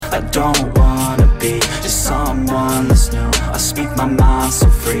I don't wanna be just someone that's new. I speak my mind so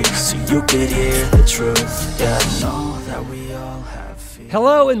free, so you could hear the truth. Yeah, I know that we all have fear.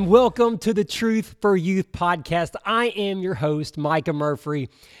 Hello and welcome to the Truth for Youth podcast. I am your host, Micah Murphy.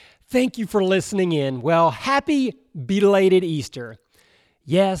 Thank you for listening in. Well, happy belated Easter.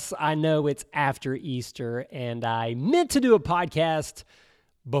 Yes, I know it's after Easter, and I meant to do a podcast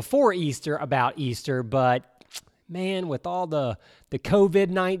before Easter about Easter, but man, with all the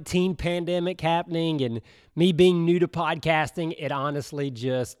COVID-19 pandemic happening and me being new to podcasting, it honestly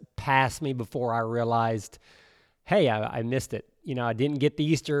just passed me before I realized, hey, I missed it. You know, I didn't get the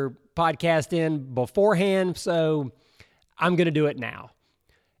Easter podcast in beforehand, so I'm going to do it now.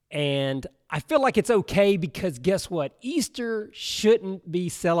 And I feel like it's okay because guess what? Easter shouldn't be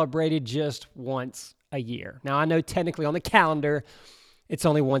celebrated just once a year. Now, I know technically on the calendar, it's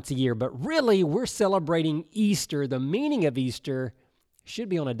only once a year, but really we're celebrating Easter. The meaning of Easter should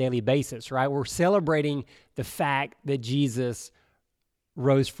be on a daily basis, right? We're celebrating the fact that Jesus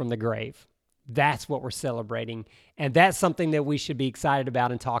rose from the grave. That's what we're celebrating. And that's something that we should be excited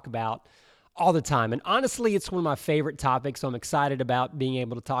about and talk about all the time. And honestly, it's one of my favorite topics, so I'm excited about being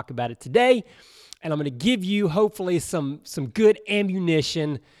able to talk about it today. And I'm going to give you, hopefully, some good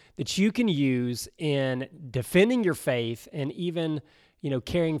ammunition that you can use in defending your faith and even,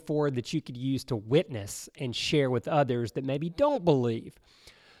 carrying forward that you could use to witness and share with others that maybe don't believe.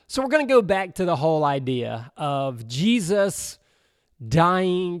 So we're going to go back to the whole idea of Jesus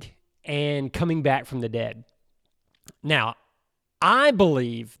dying and coming back from the dead. Now, I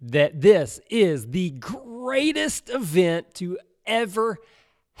believe that this is the greatest event to ever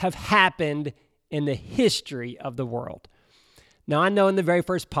have happened in the history of the world. Now, I know in the very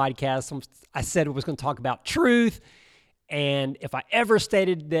first podcast, I said I was going to talk about truth, and if I ever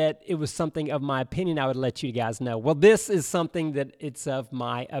stated that it was something of my opinion, I would let you guys know. Well, this is something that it's of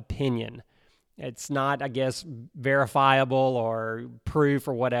my opinion. It's not, I guess, verifiable or proof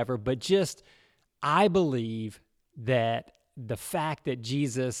or whatever, but just I believe that the fact that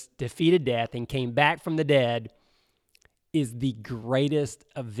Jesus defeated death and came back from the dead is the greatest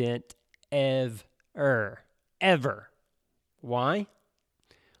event ever. Why?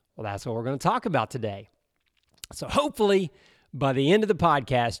 Well, that's what we're going to talk about today. So hopefully, by the end of the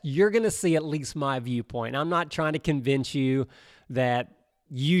podcast, you're going to see at least my viewpoint. I'm not trying to convince you that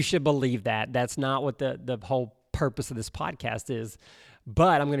you should believe that. That's not what the whole purpose of this podcast is.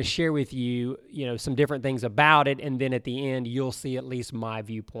 But I'm going to share with you, some different things about it. And then at the end, you'll see at least my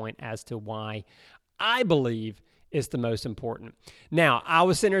viewpoint as to why I believe it's the most important. Now, I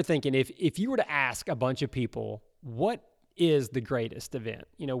was sitting there thinking, if you were to ask a bunch of people, what is the greatest event?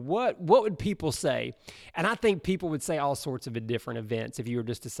 What would people say? And I think people would say all sorts of different events if you were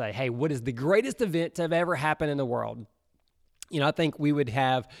just to say, hey, what is the greatest event to have ever happened in the world? I think we would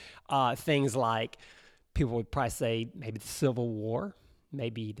have things like people would probably say maybe the Civil War,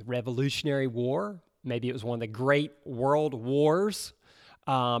 maybe the Revolutionary War, maybe it was one of the great world wars,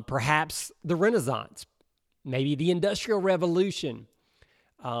 perhaps the Renaissance, maybe the Industrial Revolution,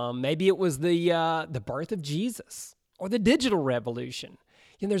 maybe it was the birth of Jesus or the digital revolution.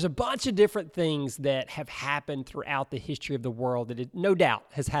 There's a bunch of different things that have happened throughout the history of the world that it, no doubt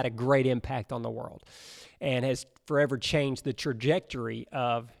has had a great impact on the world and has forever changed the trajectory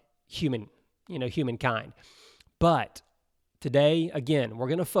of humankind. But today, again, we're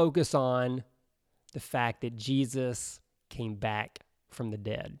going to focus on the fact that Jesus came back from the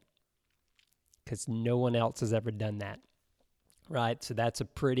dead because no one else has ever done that, right? So that's a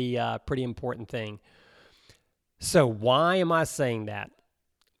pretty important thing. So why am I saying that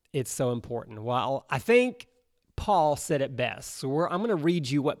it's so important? Well, I think Paul said it best. So I'm going to read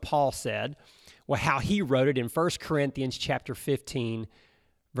you what Paul said, how he wrote it in 1 Corinthians chapter 15,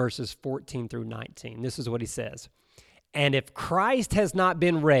 verses 14 through 19. This is what he says. And if Christ has not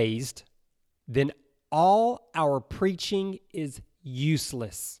been raised, then all our preaching is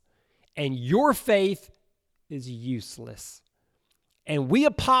useless, and your faith is useless. And we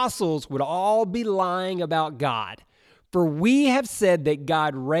apostles would all be lying about God, for we have said that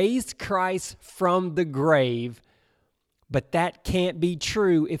God raised Christ from the grave, but that can't be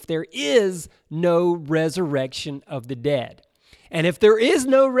true if there is no resurrection of the dead. And if there is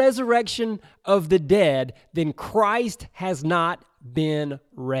no resurrection of the dead, then Christ has not been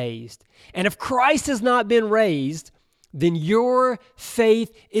raised. And if Christ has not been raised, then your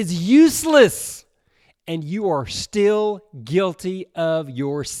faith is useless and you are still guilty of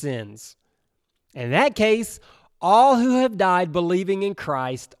your sins. In that case, all who have died believing in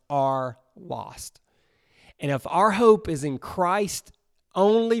Christ are lost. And if our hope is in Christ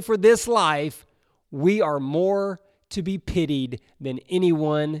only for this life, we are more to be pitied than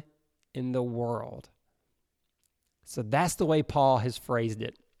anyone in the world. So that's the way Paul has phrased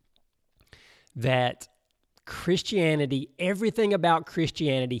it. That Christianity, everything about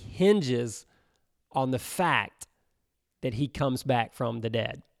Christianity hinges on the fact that he comes back from the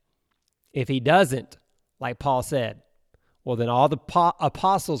dead. If he doesn't, like Paul said, well, then all the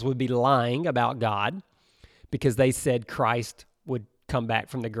apostles would be lying about God because they said Christ would come back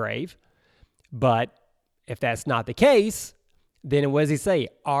from the grave. But if that's not the case, then what does he say?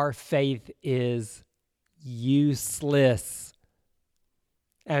 Our faith is useless.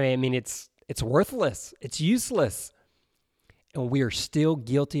 I mean, it's worthless. It's useless. And we are still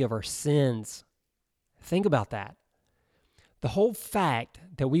guilty of our sins. Think about that. The whole fact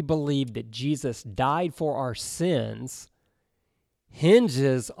that we believe that Jesus died for our sins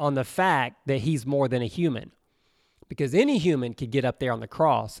hinges on the fact that he's more than a human. Because any human could get up there on the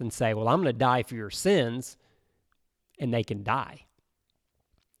cross and say, well, I'm going to die for your sins, and they can die.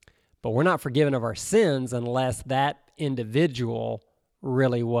 But we're not forgiven of our sins unless that individual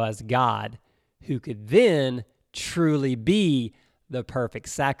really was God, who could then truly be the perfect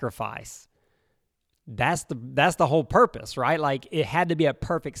sacrifice. That's the whole purpose, right? Like, it had to be a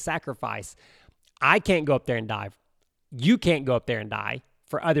perfect sacrifice. I can't go up there and die. You can't go up there and die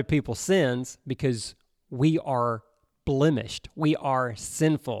for other people's sins because we are blemished. We are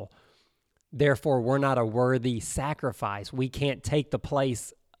sinful. Therefore, we're not a worthy sacrifice. We can't take the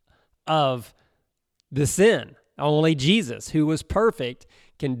place of the sin. Only Jesus, who was perfect,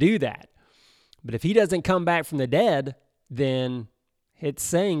 can do that. But if he doesn't come back from the dead, then it's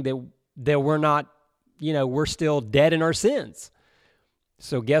saying that we're not, we're still dead in our sins.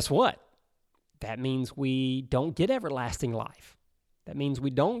 So guess what? That means we don't get everlasting life. That means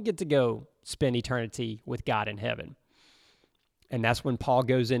we don't get to go spend eternity with God in heaven. And that's when Paul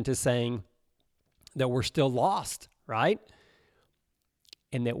goes into saying that we're still lost, right?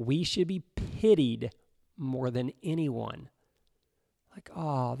 And that we should be pitied more than anyone. Like,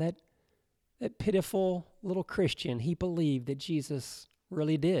 oh, that pitiful little Christian, he believed that Jesus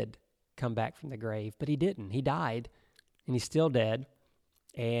really did come back from the grave, but he didn't. He died, and he's still dead.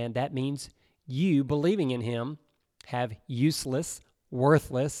 And that means you, believing in him, have useless,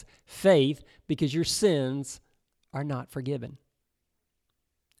 worthless faith because your sins are not forgiven.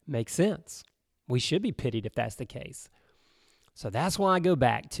 Makes sense. We should be pitied if that's the case. So that's why I go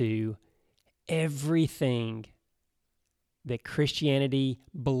back to everything that Christianity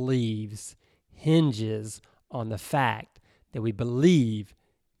believes hinges on the fact that we believe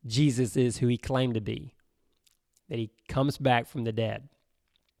Jesus is who he claimed to be, that he comes back from the dead.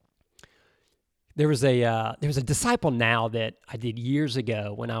 There was a Disciple Now that I did years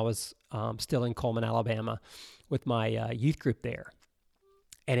ago when I was still in Coleman, Alabama, with my youth group there.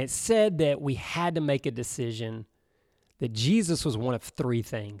 And it said that we had to make a decision that Jesus was one of three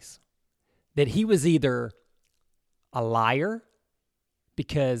things. That he was either a liar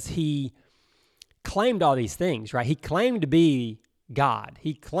because he claimed all these things, right? He claimed to be God.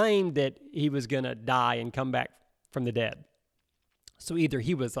 He claimed that he was going to die and come back from the dead. So either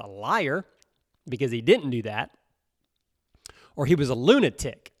he was a liar because he didn't do that, or he was a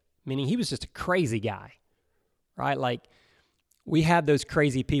lunatic, meaning he was just a crazy guy, right? Like, we have those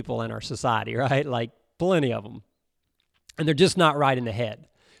crazy people in our society, right? Like, plenty of them. And they're just not right in the head.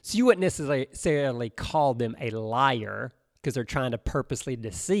 So you wouldn't necessarily call them a liar because they're trying to purposely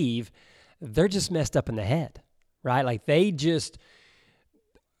deceive. They're just messed up in the head, right? Like, there's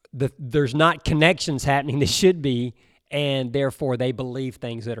not connections happening that should be, and therefore they believe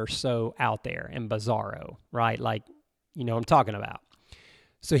things that are so out there and bizarro, right? Like, you know what I'm talking about.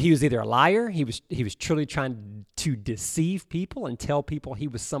 So he was either a liar, he was truly trying to deceive people and tell people he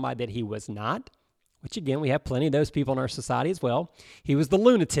was somebody that he was not, which again, we have plenty of those people in our society as well. He was the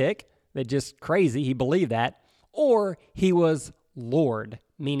lunatic, that just crazy, he believed that. Or he was Lord,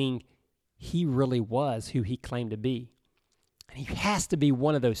 meaning he really was who he claimed to be. And he has to be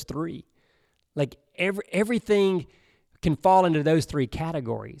one of those three. Like, everything can fall into those three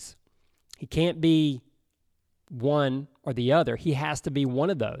categories. He can't be one or the other. He has to be one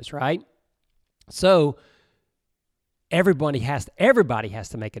of those, right? So everybody has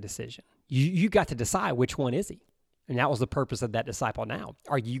to make a decision. You got to decide which one is he. And that was the purpose of that Disciple Now.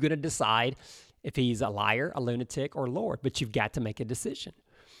 Are you going to decide if he's a liar, a lunatic, or Lord? But you've got to make a decision.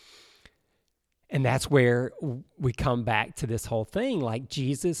 And that's where we come back to this whole thing. Like,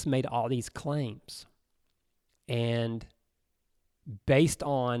 Jesus made all these claims. And based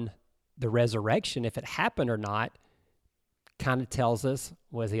on the resurrection, if it happened or not, kind of tells us,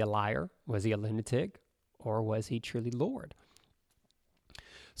 was he a liar? Was he a lunatic? Or was he truly Lord?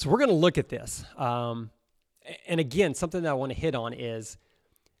 So we're going to look at this. And again, something that I want to hit on is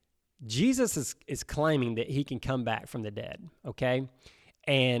Jesus is claiming that he can come back from the dead, okay?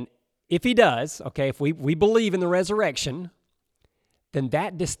 And if he does, okay, if we believe in the resurrection, then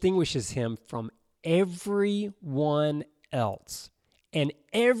that distinguishes him from everyone else and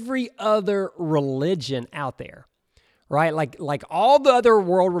every other religion out there, right? Like all the other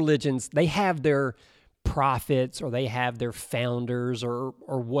world religions, they have their prophets or they have their founders or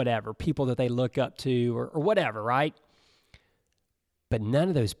whatever, people that they look up to or whatever, right? But none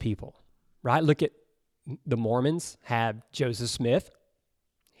of those people, right? Look at the Mormons have Joseph Smith.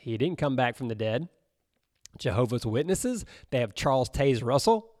 He didn't come back from the dead. Jehovah's Witnesses, they have Charles Taze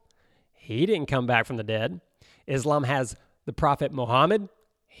Russell. He didn't come back from the dead. Islam has the Prophet Muhammad.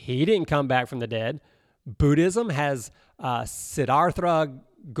 He didn't come back from the dead. Buddhism has Siddhartha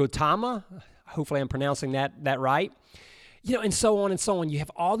Gautama. Hopefully I'm pronouncing that right. You know, and so on and so on. You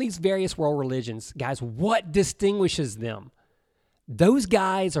have all these various world religions. Guys, what distinguishes them? Those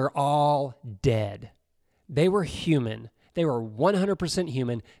guys are all dead. They were human. They were 100%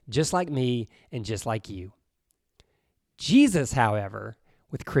 human, just like me and just like you. Jesus, however,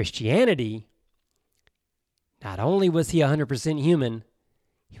 with Christianity, not only was he 100% human,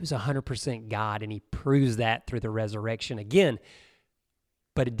 he was 100% God, and he proves that through the resurrection again.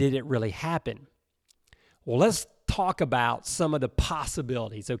 But did it really happen? Well, let's talk about some of the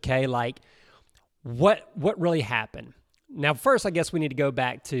possibilities, okay? Like, what really happened? Now, first, I guess we need to go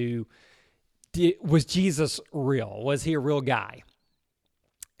back to, was Jesus real? Was he a real guy?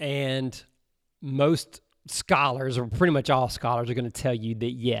 And most scholars, or pretty much all scholars, are going to tell you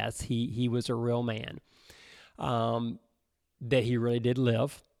that yes, he was a real man, that he really did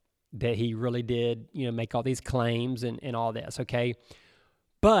live, that he really did, make all these claims and all this, okay?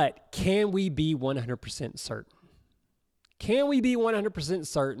 But can we be 100% certain? Can we be 100%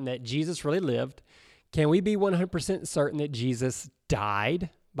 certain that Jesus really lived? Can we be 100% certain that Jesus died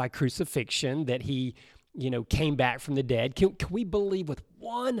by crucifixion, that he, came back from the dead? Can we believe with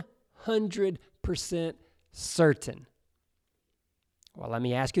 100% certain? Well, let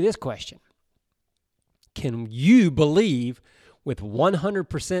me ask you this question. Can you believe with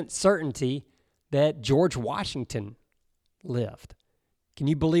 100% certainty that George Washington lived? Can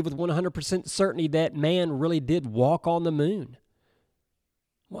you believe with 100% certainty that man really did walk on the moon?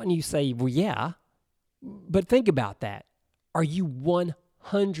 Well, and you say, well, yeah, but think about that. Are you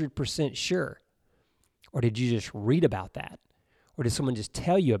 100% sure? Or did you just read about that? Or did someone just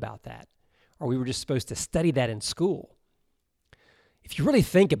tell you about that? Or we were just supposed to study that in school? If you really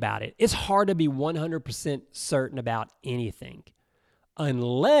think about it, it's hard to be 100% certain about anything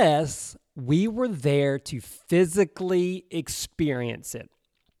unless we were there to physically experience it.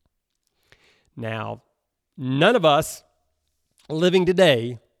 Now, none of us living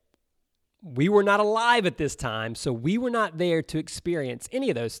today, we were not alive at this time, so we were not there to experience any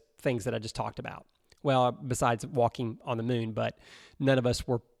of those things that I just talked about. Well, besides walking on the moon, but none of us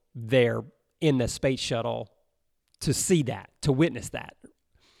were there in the space shuttle to see that, to witness that,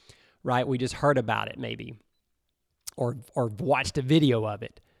 right? We just heard about it maybe, or watched a video of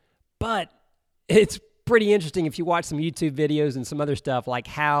it. But it's pretty interesting if you watch some YouTube videos and some other stuff, like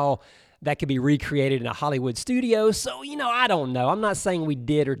how that could be recreated in a Hollywood studio. So, I don't know. I'm not saying we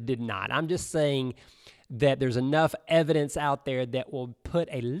did or did not. I'm just saying that there's enough evidence out there that will put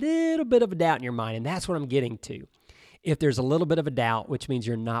a little bit of a doubt in your mind, and that's what I'm getting to. If there's a little bit of a doubt, which means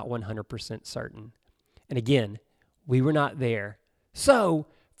you're not 100% certain. And again, we were not there. So,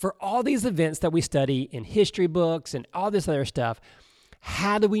 for all these events that we study in history books and all this other stuff,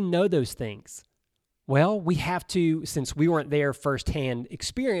 how do we know those things? Well, we have to, since we weren't there firsthand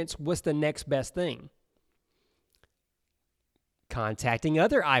experience, what's the next best thing? Contacting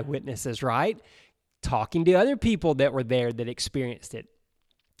other eyewitnesses, right? Talking to other people that were there that experienced it.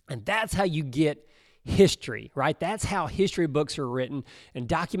 And that's how you get history, right? That's how history books are written and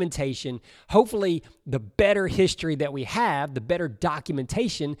documentation. Hopefully, the better history that we have, the better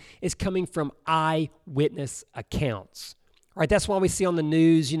documentation is coming from eyewitness accounts. Right, that's why we see on the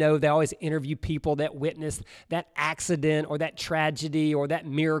news, they always interview people that witnessed that accident or that tragedy or that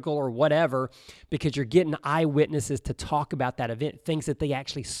miracle or whatever, because you're getting eyewitnesses to talk about that event, things that they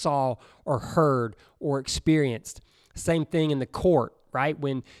actually saw or heard or experienced. Same thing in the court, right?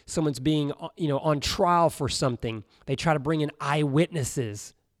 When someone's being, on trial for something, they try to bring in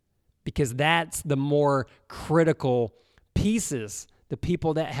eyewitnesses because that's the more critical pieces, the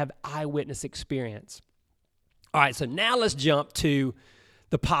people that have eyewitness experience. All right, so now let's jump to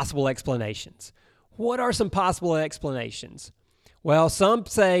the possible explanations. What are some possible explanations? Well, some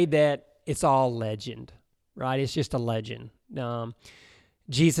say that it's all legend, right? It's just a legend.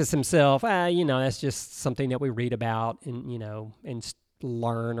 Jesus himself, that's just something that we read about and, and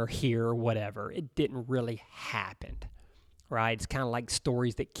learn or hear or whatever. It didn't really happen, right? It's kind of like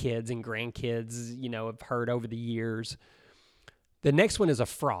stories that kids and grandkids, have heard over the years. The next one is a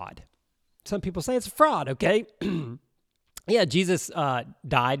fraud. Some people say it's a fraud, okay? Yeah, Jesus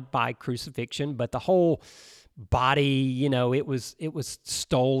died by crucifixion, but the whole body, it was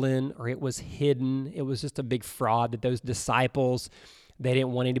stolen or it was hidden. It was just a big fraud that those disciples, they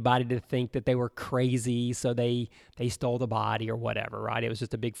didn't want anybody to think that they were crazy, so they stole the body or whatever, right? It was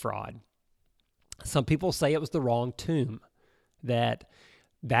just a big fraud. Some people say it was the wrong tomb,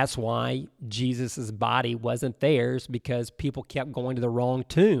 that's why Jesus's body wasn't theirs, because people kept going to the wrong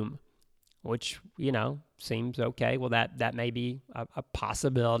tomb, which, seems okay. Well, that may be a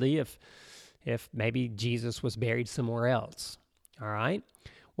possibility if maybe Jesus was buried somewhere else. All right.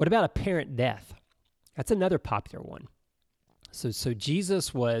 What about apparent death? That's another popular one. So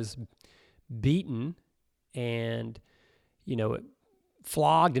Jesus was beaten and,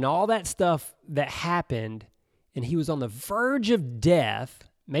 flogged and all that stuff that happened, and he was on the verge of death,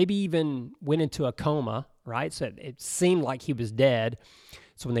 maybe even went into a coma, right? So it seemed like he was dead.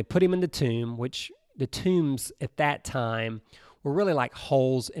 So when they put him in the tomb, which the tombs at that time were really like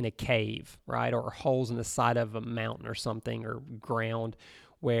holes in a cave, right? Or holes in the side of a mountain or something, or ground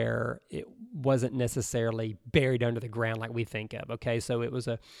where it wasn't necessarily buried under the ground like we think of, okay? So it was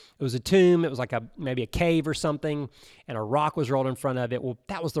a tomb. It was like maybe a cave or something, and a rock was rolled in front of it. Well,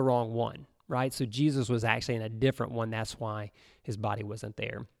 that was the wrong one, right? So Jesus was actually in a different one. That's why his body wasn't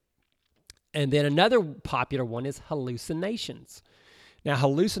there. And then another popular one is hallucinations. Now,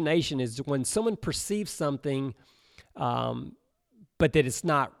 hallucination is when someone perceives something, but that it's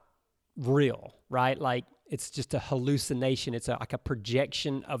not real, right? Like it's just a hallucination. It's like a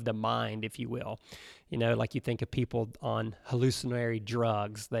projection of the mind, if you will. Like you think of people on hallucinatory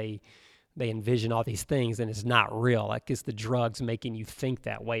drugs. They envision all these things, and it's not real. Like it's the drugs making you think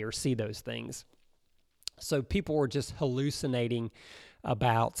that way or see those things. So people were just hallucinating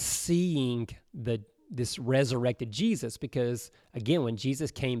about seeing this resurrected Jesus, because again, when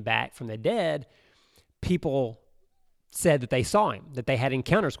Jesus came back from the dead, people said that they saw him, that they had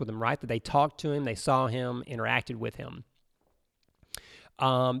encounters with him, right? That they talked to him, they saw him, interacted with him.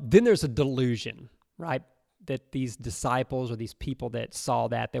 Then there's a delusion, right? That these disciples or these people that saw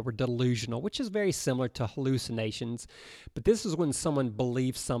that, they were delusional, which is very similar to hallucinations. But this is when someone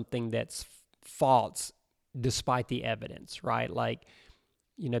believes something that's false despite the evidence, right? Like,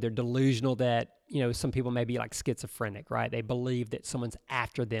 they're delusional that, some people may be like schizophrenic, right? They believe that someone's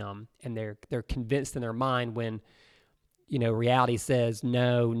after them, and they're convinced in their mind when, reality says,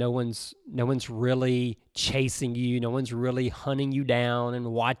 no one's really chasing you. No one's really hunting you down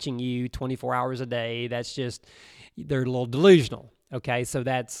and watching you 24 hours a day. That's just, they're a little delusional. Okay. So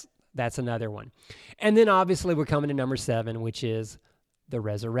that's another one. And then obviously we're coming to number 7, which is the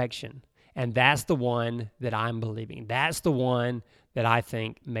resurrection. And that's the one that I'm believing. That's the one that I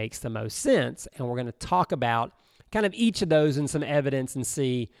think makes the most sense. And we're going to talk about kind of each of those in some evidence and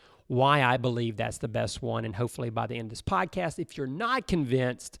see why I believe that's the best one. And hopefully by the end of this podcast, if you're not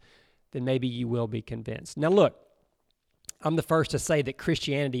convinced, then maybe you will be convinced. Now look, I'm the first to say that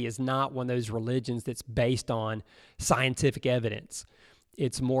Christianity is not one of those religions that's based on scientific evidence.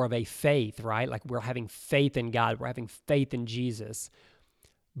 It's more of a faith, right? Like we're having faith in God. We're having faith in Jesus.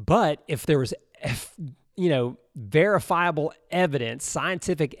 But if there was, verifiable evidence,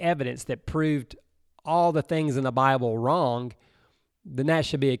 scientific evidence that proved all the things in the Bible wrong, then that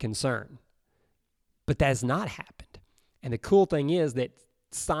should be a concern. But that has not happened. And the cool thing is that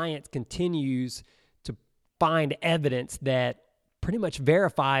science continues to find evidence that pretty much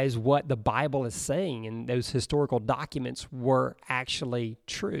verifies what the Bible is saying, and those historical documents were actually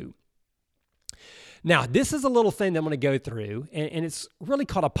true. Now, this is a little thing that I'm going to go through, and it's really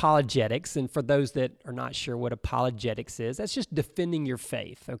called apologetics. And for those that are not sure what apologetics is, that's just defending your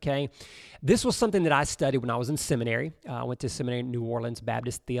faith, okay? This was something that I studied when I was in seminary. I went to seminary in New Orleans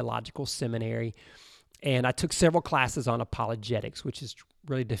Baptist Theological Seminary, and I took several classes on apologetics, which is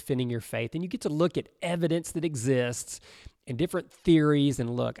really defending your faith. And you get to look at evidence that exists and different theories. And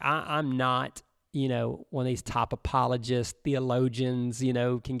look, I'm not one of these top apologists, theologians,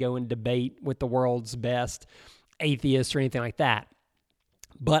 can go and debate with the world's best atheists or anything like that.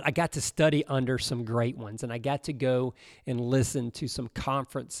 But I got to study under some great ones, and I got to go and listen to some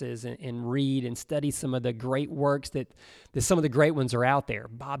conferences and read and study some of the great works that some of the great ones are out there.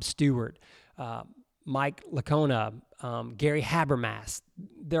 Bob Stewart, Mike Licona, Gary Habermas,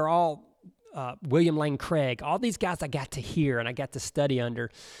 they're all William Lane Craig, all these guys I got to hear and I got to study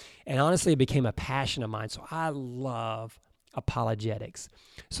under. And honestly, it became a passion of mine. So I love apologetics.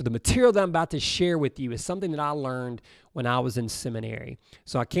 So the material that I'm about to share with you is something that I learned when I was in seminary.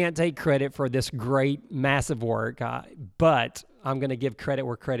 So I can't take credit for this great, massive work, but I'm going to give credit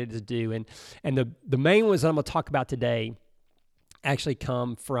where credit is due. And the main ones that I'm going to talk about today actually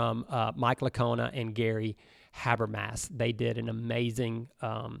come from Mike Licona and Gary Habermas. They did an amazing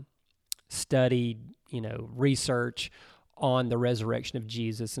study, research on the resurrection of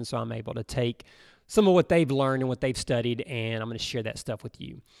Jesus. And so I'm able to take some of what they've learned and what they've studied, and I'm going to share that stuff with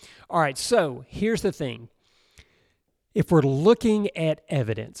you. All right, so here's the thing. If we're looking at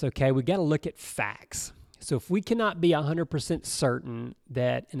evidence, okay, we got to look at facts. So if we cannot be 100% certain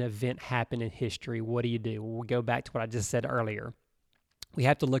that an event happened in history, what do? Well, we go back to what I just said earlier. We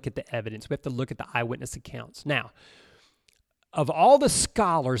have to look at the evidence. We have to look at the eyewitness accounts. Now, of all the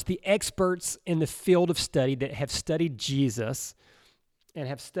scholars, the experts in the field of study that have studied Jesus and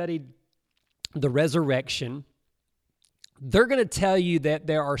have studied the resurrection, they're going to tell you that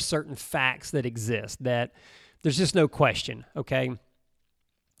there are certain facts that exist, that there's just no question, okay?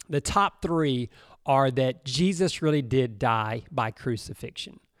 The top three are that Jesus really did die by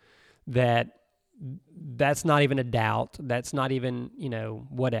crucifixion, that's not even a doubt, that's not even,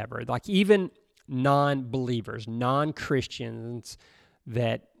 whatever. Like even non-believers, non-Christians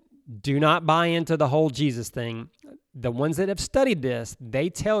that do not buy into the whole Jesus thing, the ones that have studied this, they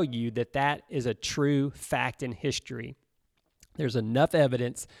tell you that that is a true fact in history. There's enough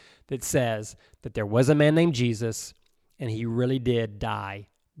evidence that says that there was a man named Jesus and he really did die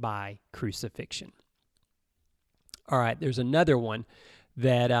by crucifixion. All right, there's another one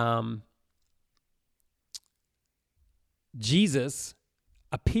that Jesus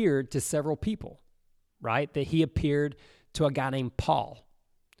appeared to several people, right? That he appeared to a guy named Paul.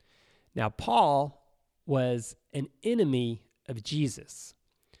 Now, Paul was an enemy of Jesus.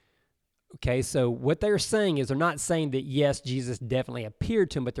 Okay, so what they're saying is they're not saying that, yes, Jesus definitely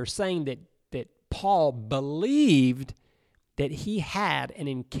appeared to him, but they're saying that Paul believed that he had an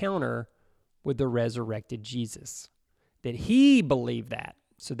encounter with the resurrected Jesus, that he believed that.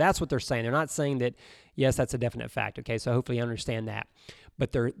 So that's what they're saying. They're not saying that, yes, that's a definite fact. Okay, so hopefully you understand that.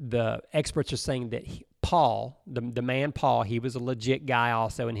 But the experts are saying that Paul, the man Paul, he was a legit guy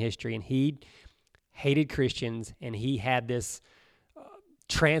also in history, and he hated Christians, and he had this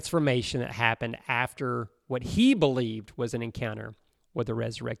transformation that happened after what he believed was an encounter with the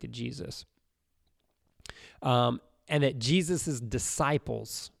resurrected Jesus. And that Jesus'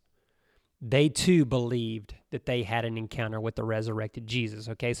 disciples, they too believed that they had an encounter with the resurrected Jesus.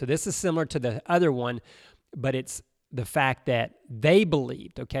 Okay, so this is similar to the other one, but it's the fact that they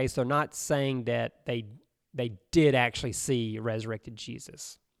believed. Okay, so not saying that they did actually see resurrected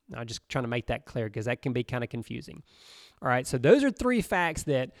Jesus. I'm just trying to make that clear because that can be kind of confusing. All right, so those are three facts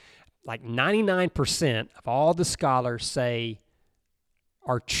that like 99% of all the scholars say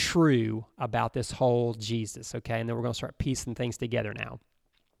are true about this whole Jesus, okay? And then we're going to start piecing things together now.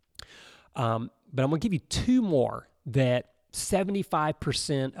 But I'm going to give you two more that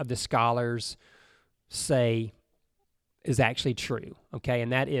 75% of the scholars say is actually true, okay?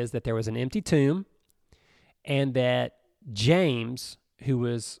 And that is that there was an empty tomb and that James, who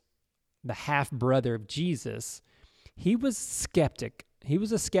was the half-brother of Jesus, he was skeptic. He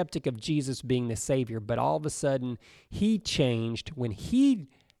was a skeptic of Jesus being the Savior, but all of a sudden he changed when he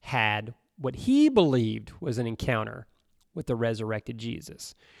had what he believed was an encounter with the resurrected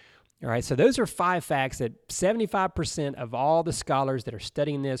Jesus. All right, so those are 5 facts that 75% of all the scholars that are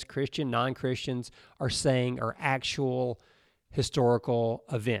studying this, Christian, non-Christians, are saying are actual historical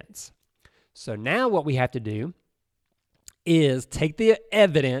events. So now what we have to do is take the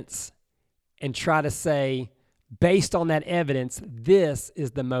evidence and try to say, based on that evidence, this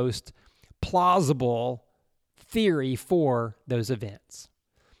is the most plausible theory for those events.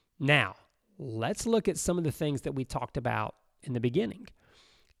 Now, let's look at some of the things that we talked about in the beginning.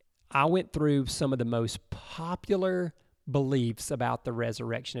 I went through some of the most popular beliefs about the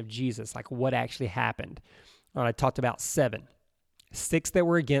resurrection of Jesus, like what actually happened. All right, I talked about 7. 6 that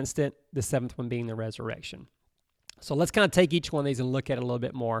were against it, the 7th one being the resurrection. So let's kind of take each one of these and look at it a little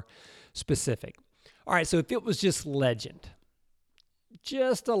bit more specific. All right, so if it was just legend,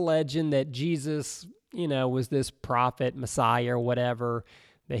 just a legend that Jesus, was this prophet, Messiah, or whatever,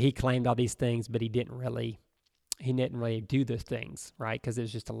 that he claimed all these things, but he didn't really do those things, right? Because it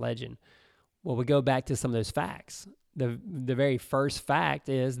was just a legend. Well, we go back to some of those facts. The very first fact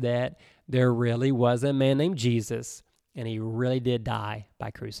is that there really was a man named Jesus, and he really did die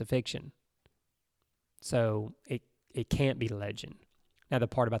by crucifixion. So it can't be legend. Now, the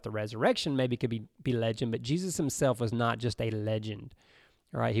part about the resurrection maybe could be legend, but Jesus himself was not just a legend,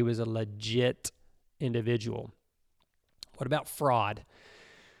 all right? He was a legit individual. What about fraud?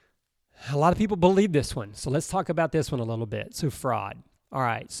 A lot of people believe this one. So let's talk about this one a little bit. So fraud. All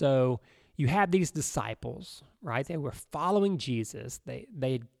right. So you have these disciples, right? They were following Jesus. They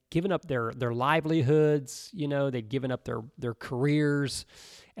had given up their livelihoods, they'd given up their careers,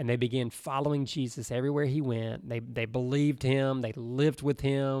 and they began following Jesus everywhere he went. They believed him. They lived with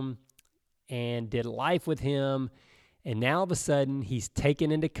him and did life with him. And now all of a sudden he's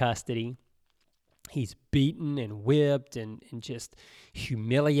taken into custody. He's beaten and whipped and just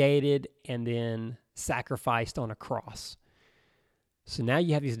humiliated and then sacrificed on a cross. So now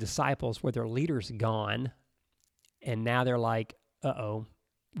you have these disciples where their leader's gone, and now they're like, uh-oh,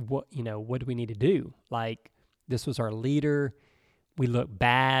 what do we need to do? Like, this was our leader. We look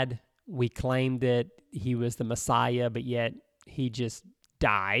bad. We claimed that he was the Messiah, but yet he just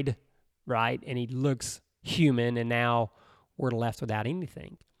died, right? And he looks human, and now we're left without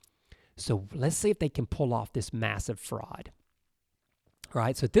anything. So let's see if they can pull off this massive fraud. All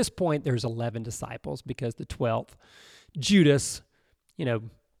right, so at this point, there's 11 disciples because the 12th, Judas,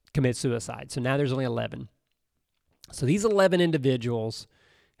 commits suicide. So now there's only 11. So these 11 individuals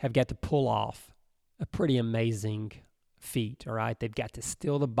have got to pull off a pretty amazing feat, all right? They've got to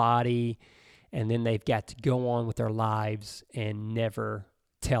steal the body, and then they've got to go on with their lives and never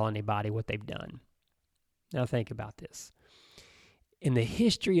tell anybody what they've done. Now think about this. In the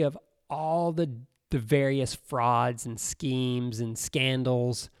history of all the various frauds and schemes and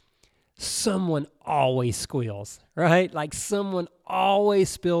scandals, someone always squeals, right? Like someone always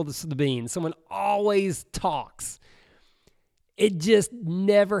spills the beans. Someone always talks. It just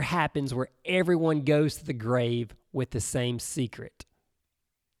never happens where everyone goes to the grave with the same secret.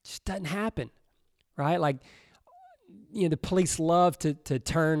 It just doesn't happen, right? Like, the police love to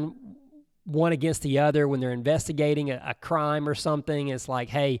turn one against the other when they're investigating a crime or something. It's like,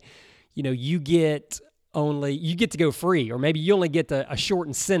 hey, you get to go free, or maybe you only get a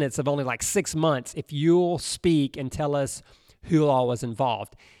shortened sentence of only like 6 months if you'll speak and tell us who all was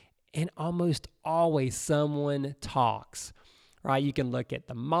involved. And almost always someone talks, right? You can look at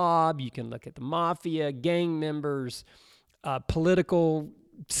the mob, you can look at the mafia, gang members, political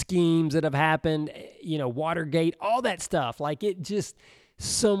schemes that have happened, Watergate, all that stuff. Like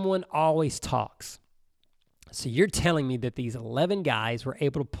someone always talks. So you're telling me that these 11 guys were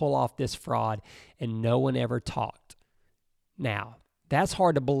able to pull off this fraud and no one ever talked. Now, that's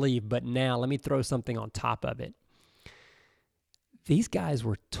hard to believe, but now let me throw something on top of it. These guys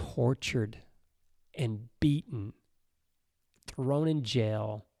were tortured and beaten, thrown in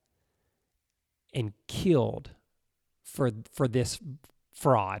jail, and killed for this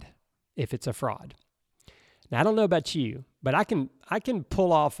fraud, if it's a fraud. Now, I don't know about you, but I can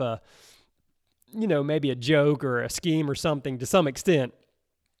pull off maybe a joke or a scheme or something to some extent.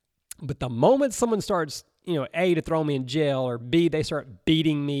 But the moment someone starts, A, to throw me in jail, or B, they start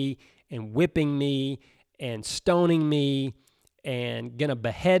beating me and whipping me and stoning me and gonna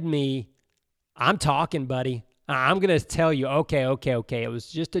behead me, I'm talking, buddy. I'm gonna tell you, okay, it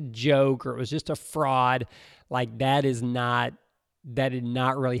was just a joke, or it was just a fraud. Like that did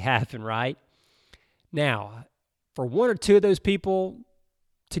not really happen, right? Now, for one or two of those people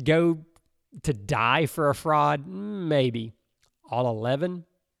to die for a fraud, maybe. All 11?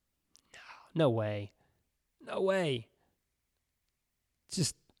 No way. It's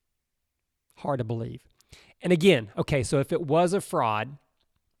just hard to believe. And again, okay, so if it was a fraud,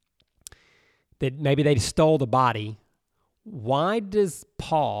 that maybe they stole the body, why does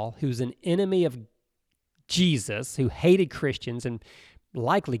Paul, who's an enemy of Jesus, who hated Christians and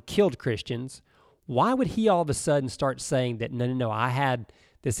likely killed Christians, why would he all of a sudden start saying that, no, I had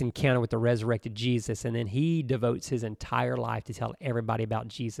this encounter with the resurrected Jesus, and then he devotes his entire life to tell everybody about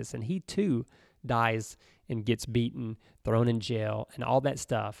Jesus, and he too dies and gets beaten, thrown in jail, and all that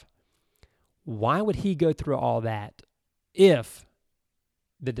stuff? Why would he go through all that if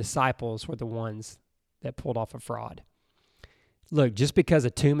the disciples were the ones that pulled off a fraud? Look, just because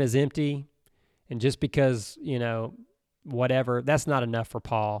a tomb is empty and just because, whatever, that's not enough for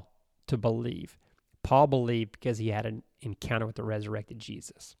Paul to believe. Paul believed because he had an encounter with the resurrected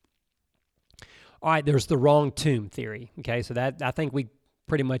Jesus. All right, there's the wrong tomb theory. Okay, so that I think we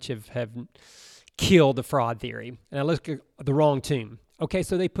pretty much have killed the fraud theory. Now let's look at the wrong tomb. Okay,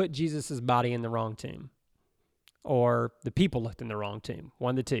 so they put Jesus' body in the wrong tomb, or the people looked in the wrong tomb,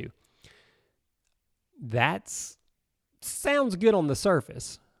 one of the two. That sounds good on the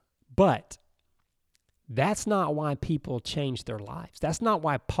surface, but that's not why people change their lives. That's not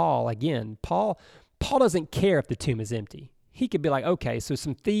why Paul doesn't care if the tomb is empty. He could be like, okay, so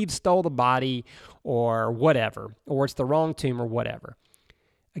some thieves stole the body or whatever, or it's the wrong tomb or whatever.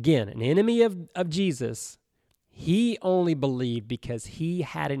 Again, an enemy of Jesus, He only believed because he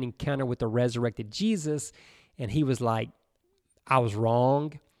had an encounter with the resurrected Jesus, and he was like, I was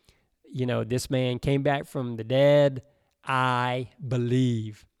wrong. This man came back from the dead. I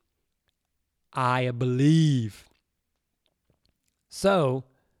believe. I believe. So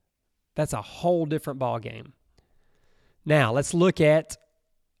that's a whole different ballgame. Now let's look at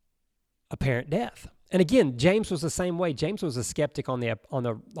apparent death. And again, James was the same way. James was a skeptic on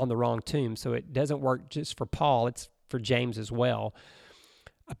the wrong tomb, so it doesn't work just for Paul; it's for James as well.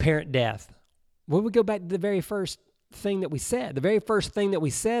 Apparent death. Well, we go back to the very first thing that we said. The very first thing that we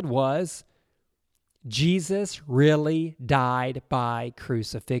said was Jesus really died by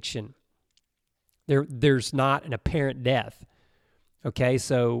crucifixion. There's not an apparent death. Okay,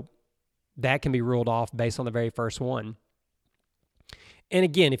 so that can be ruled off based on the very first one. And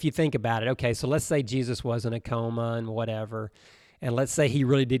again, if you think about it, okay, so let's say Jesus was in a coma and whatever, and let's say he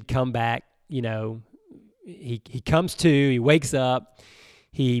really did come back, he comes to, he wakes up,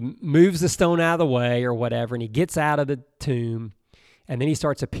 he moves the stone out of the way or whatever, and he gets out of the tomb, and then he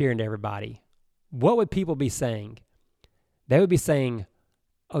starts appearing to everybody. What would people be saying? They would be saying,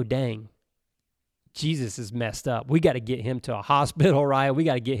 oh, dang, Jesus is messed up. We got to get him to a hospital, right? We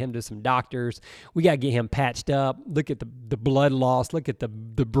got to get him to some doctors. We got to get him patched up. Look at the blood loss. Look at the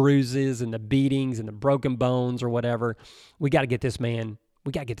bruises and the beatings and the broken bones or whatever. We got to get this man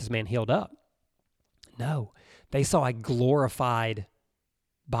healed up. No, they saw a glorified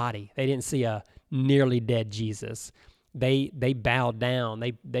body. They didn't see a nearly dead Jesus. They bowed down.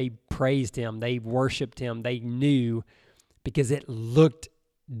 They praised him. They worshiped him. They knew because it looked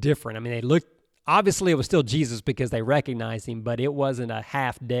different. I mean, obviously it was still Jesus because they recognized him, but it wasn't a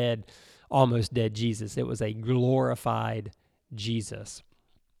half-dead, almost dead Jesus. It was a glorified Jesus.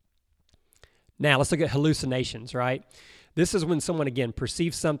 Now, let's look at hallucinations, right? This is when someone, again,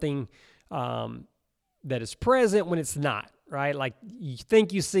 perceives something that is present when it's not, right? Like you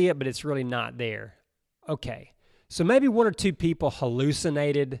think you see it, but it's really not there. Okay, so maybe one or two people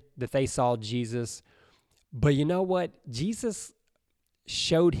hallucinated that they saw Jesus, but you know what? Jesus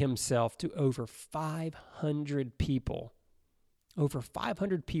showed himself to over 500 people. Over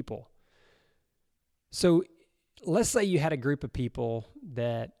 500 people. So let's say you had a group of people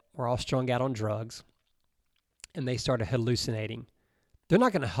that were all strung out on drugs and they started hallucinating. They're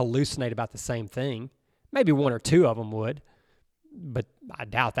not going to hallucinate about the same thing. Maybe one or two of them would, but I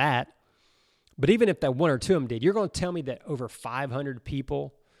doubt that. But even if that one or two of them did, you're going to tell me that over 500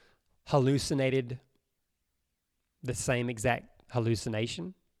 people hallucinated the same exact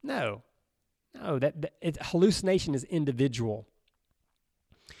hallucination? No, hallucination is individual.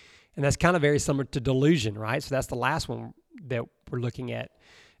 And that's kind of very similar to delusion, right? So that's the last one that we're looking at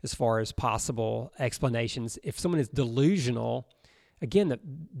as far as possible explanations. If someone is delusional, again, the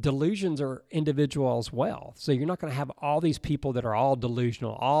delusions are individual as well. So you're not going to have all these people that are all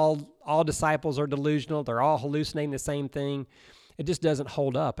delusional. All disciples are delusional. They're all hallucinating the same thing. It just doesn't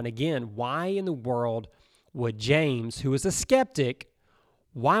hold up. And again, why in the world would James, who is a skeptic,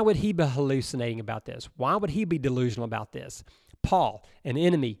 why would he be hallucinating about this? Why would he be delusional about this? Paul, an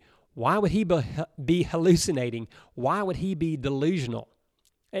enemy, why would he be hallucinating? Why would he be delusional?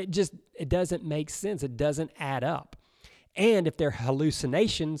 It doesn't make sense. It doesn't add up. And if they're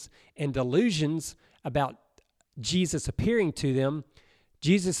hallucinations and delusions about Jesus appearing to them,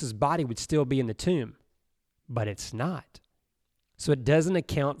 Jesus' body would still be in the tomb, but it's not. So it doesn't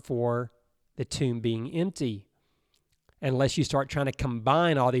account for the tomb being empty unless you start trying to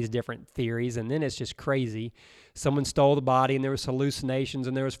combine all these different theories, and then it's just crazy. Someone stole the body and there was hallucinations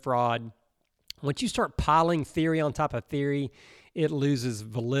and there was fraud. Once you start piling theory on top of theory, it loses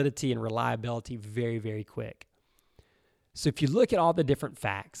validity and reliability very, very quick. So if you look at all the different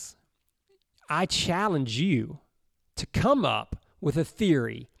facts, I challenge you to come up with a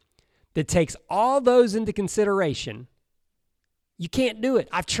theory that takes all those into consideration. You can't do it.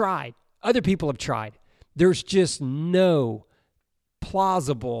 I've tried. Other people have tried. There's just no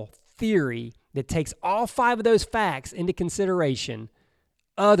plausible theory that takes all 5 of those facts into consideration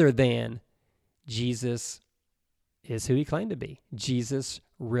other than Jesus is who he claimed to be. Jesus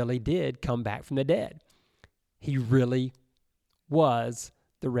really did come back from the dead. He really was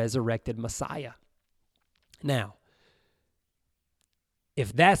the resurrected Messiah. Now,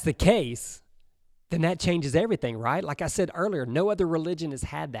 if that's the case, then that changes everything, right? Like I said earlier, no other religion has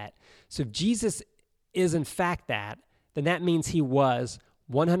had that. So if Jesus is in fact that, then that means he was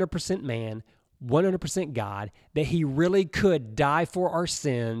 100% man, 100% God, that he really could die for our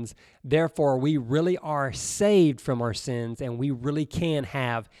sins. Therefore, we really are saved from our sins and we really can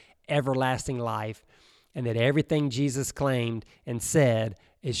have everlasting life, and that everything Jesus claimed and said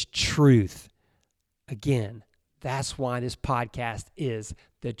is truth. Again, That's why this podcast is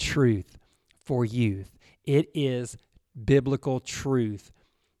the truth for youth. It is biblical truth.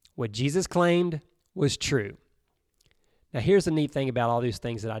 What Jesus claimed was true. Now, here's the neat thing about all these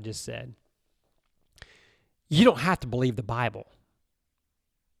things that I just said. You don't have to believe the Bible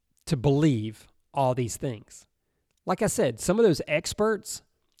to believe all these things. Like I said, some of those experts,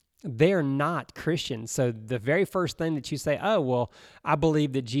 they're not Christians. So the very first thing that you say, oh, well, I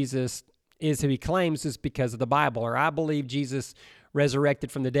believe that Jesus is who he claims is because of the Bible, or I believe Jesus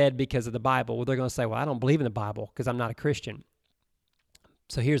resurrected from the dead because of the Bible. Well, they're going to say, well, I don't believe in the Bible because I'm not a Christian.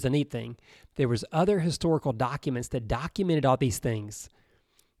 So here's the neat thing. There was other historical documents that documented all these things.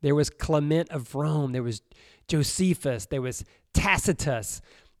 There was Clement of Rome. There was Josephus. There was Tacitus.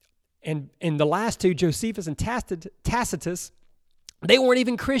 And the last two, Josephus and Tacitus, they weren't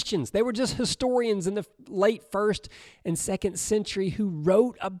even Christians. They were just historians in the late 1st and 2nd century who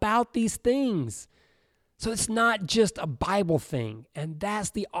wrote about these things. So it's not just a Bible thing. And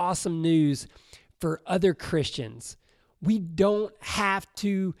that's the awesome news for other Christians. We don't have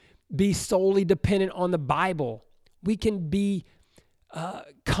to be solely dependent on the Bible. We can be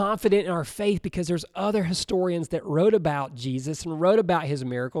confident in our faith because there's other historians that wrote about Jesus and wrote about his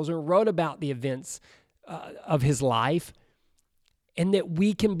miracles and wrote about the events of his life, and that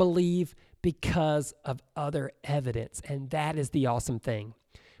we can believe because of other evidence. And that is the awesome thing.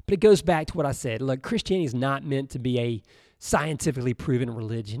 But it goes back to what I said. Look, Christianity is not meant to be a scientifically proven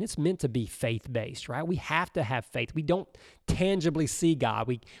religion. It's meant to be faith-based, right? We have to have faith. We don't tangibly see God.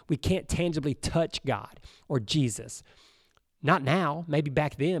 We can't tangibly touch God or Jesus. Not now, maybe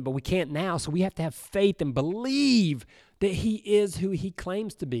back then, but we can't now. So we have to have faith and believe that he is who he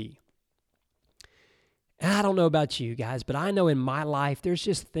claims to be. And I don't know about you guys, but I know in my life, there's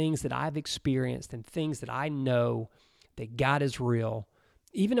just things that I've experienced and things that I know that God is real,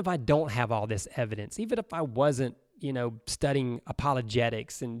 even if I don't have all this evidence, even if I wasn't, studying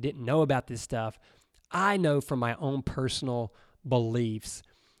apologetics and didn't know about this stuff. I know from my own personal beliefs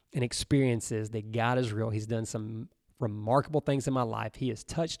and experiences that God is real. He's done some remarkable things in my life. He has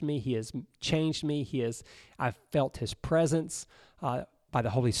touched me. He has changed me. I've felt his presence by the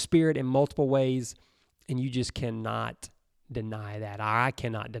Holy Spirit in multiple ways, and you just cannot deny that. I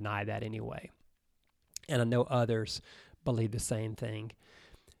cannot deny that anyway. And I know others believe the same thing.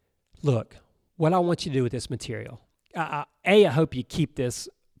 Look, what I want you to do with this material, I hope you keep this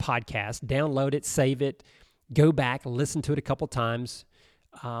podcast, download it, save it, go back, listen to it a couple times.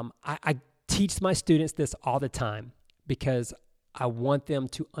 I teach my students this all the time because I want them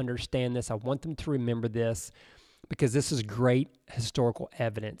to understand this. I want them to remember this because this is great historical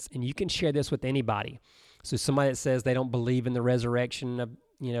evidence, and you can share this with anybody. So somebody that says they don't believe in the resurrection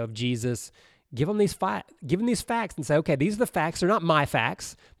of Jesus, give them these facts and say, okay, these are the facts. They're not my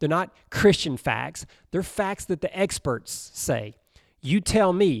facts. They're not Christian facts. They're facts that the experts say. You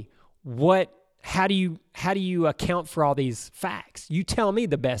tell me how do you account for all these facts? You tell me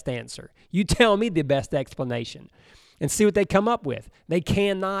the best answer. You tell me the best explanation and see what they come up with. They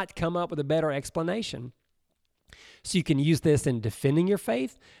cannot come up with a better explanation. So you can use this in defending your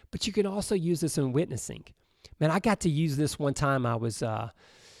faith, but you can also use this in witnessing. Man, I got to use this one time. I was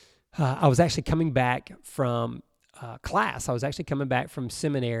actually coming back from class. I was actually coming back from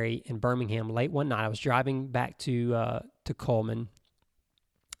seminary in Birmingham late one night. I was driving back to Coleman,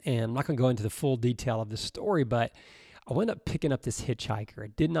 and I'm not going to go into the full detail of the story, but I wound up picking up this hitchhiker.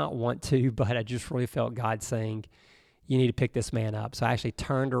 I did not want to, but I just really felt God saying, you need to pick this man up. So I actually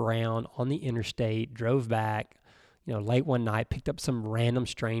turned around on the interstate, drove back, late one night, picked up some random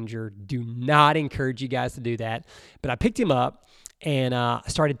stranger. Do not encourage you guys to do that. But I picked him up and I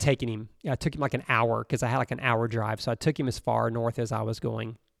started taking him. I took him like an hour because I had like an hour drive. So I took him as far north as I was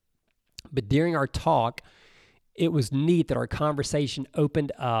going. But during our talk, it was neat that our conversation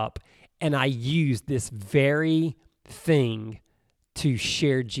opened up and I used this very thing to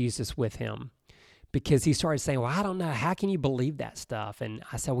share Jesus with him. Because he started saying, well, I don't know, how can you believe that stuff? And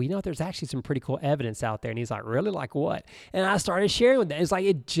I said, well, there's actually some pretty cool evidence out there. And he's like, really? Like what? And I started sharing with that. It's like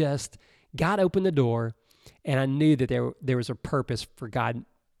God opened the door, and I knew that there was a purpose for God,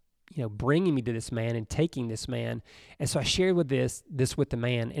 bringing me to this man and taking this man. And so I shared with this with the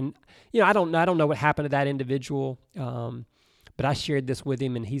man. And, I don't know what happened to that individual, but I shared this with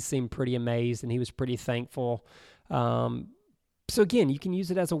him, and he seemed pretty amazed, and he was pretty thankful. So again, you can use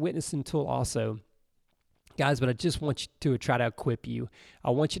it as a witnessing tool also. Guys, but I just want you to try to equip you.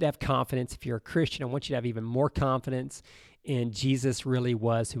 I want you to have confidence. If you're a Christian, I want you to have even more confidence in Jesus really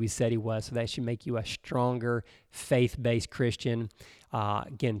was who he said he was. So that should make you a stronger faith-based Christian.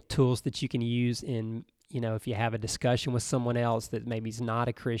 Again, tools that you can use in, if you have a discussion with someone else that maybe is not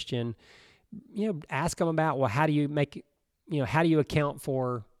a Christian, ask them about, well, how do you account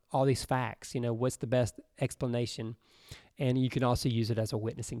for all these facts? What's the best explanation? And you can also use it as a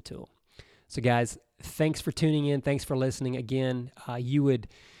witnessing tool. So guys, thanks for tuning in. Thanks for listening. Again, you would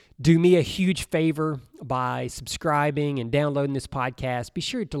do me a huge favor by subscribing and downloading this podcast. Be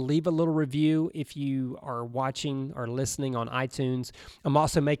sure to leave a little review if you are watching or listening on iTunes. I'm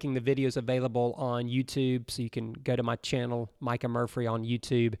also making the videos available on YouTube, so you can go to my channel, Micah Murphy, on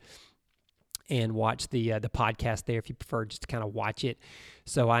YouTube, and watch the podcast there if you prefer just to kind of watch it.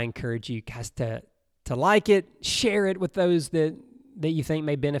 So I encourage you guys to like it, share it with those that you think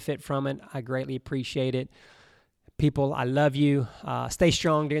may benefit from it. I greatly appreciate it. People, I love you. Stay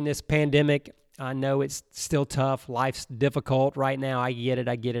strong during this pandemic. I know it's still tough. Life's difficult right now. I get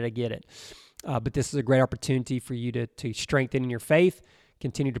it. But this is a great opportunity for you to strengthen your faith,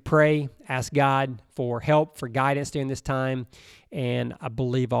 continue to pray, ask God for help, for guidance during this time. And I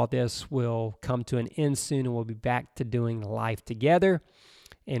believe all this will come to an end soon, and we'll be back to doing life together.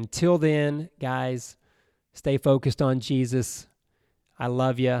 Until then, guys, stay focused on Jesus. I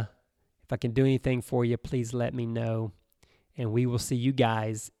love you. If I can do anything for you, please let me know. And we will see you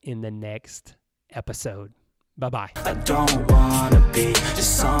guys in the next episode. Bye-bye. I don't wanna be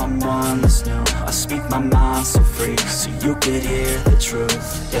just someone that's new. I speak my mind so free, so you could hear the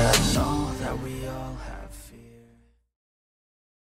truth. Yeah, I know that we